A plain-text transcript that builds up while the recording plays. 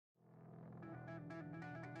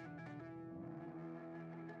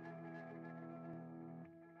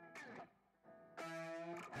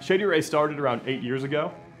Shady Ray started around 8 years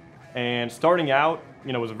ago, and starting out,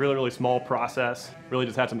 was a really, really small process. Really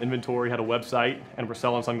just had some inventory, had a website, and we're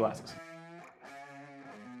selling sunglasses.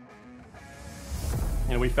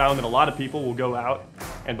 We found that a lot of people will go out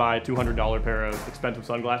and buy a $200 pair of expensive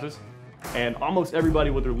sunglasses, and almost everybody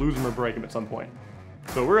will either lose them or break them at some point.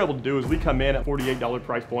 So what we're able to do is we come in at $48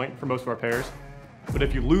 price point for most of our pairs, but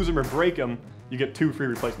if you lose them or break them, you get 2 free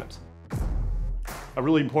replacements. A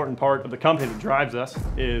really important part of the company that drives us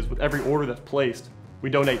is with every order that's placed, we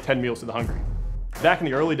donate 10 meals to the hungry. Back in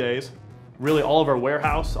the early days, really all of our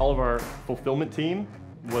warehouse, all of our fulfillment team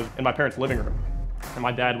was in my parents' living room. And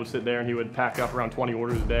my dad would sit there and he would pack up around 20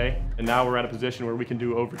 orders a day. And now we're at a position where we can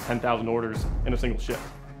do over 10,000 orders in a single shift.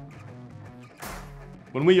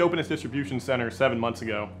 When we opened this distribution center 7 months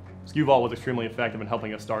ago, SKU Vault was extremely effective in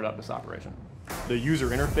helping us start up this operation. The user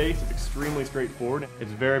interface is extremely straightforward.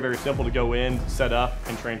 It's very, very simple to go in, set up,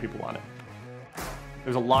 and train people on it.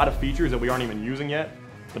 There's a lot of features that we aren't even using yet,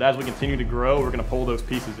 but as we continue to grow, we're going to pull those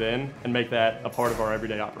pieces in and make that a part of our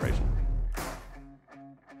everyday operation.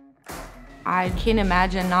 I can't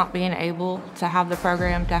imagine not being able to have the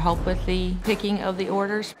program to help with the picking of the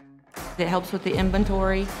orders. It helps with the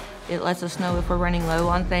inventory. It lets us know if we're running low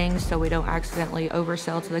on things so we don't accidentally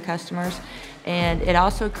oversell to the customers. And it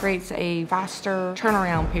also creates a faster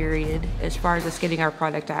turnaround period as far as us getting our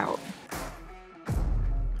product out.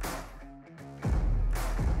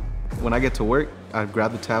 When I get to work, I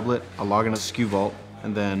grab the tablet, I log into SKU Vault,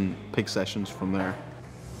 and then pick sessions from there.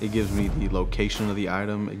 It gives me the location of the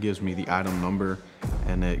item, it gives me the item number,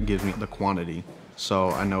 and it gives me the quantity.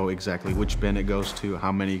 So I know exactly which bin it goes to,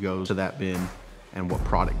 how many goes to that bin, and what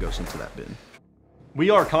product goes into that bin. We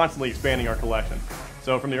are constantly expanding our collection.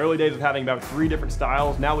 So from the early days of having about 3 different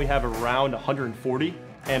styles, now we have around 140.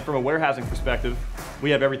 And from a warehousing perspective, we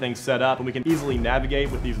have everything set up and we can easily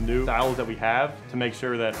navigate with these new styles that we have to make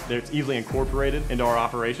sure that it's easily incorporated into our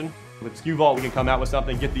operation. With SKU Vault, we can come out with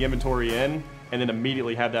something, get the inventory in, and then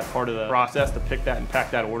immediately have that part of the process to pick that and pack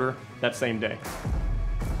that order that same day.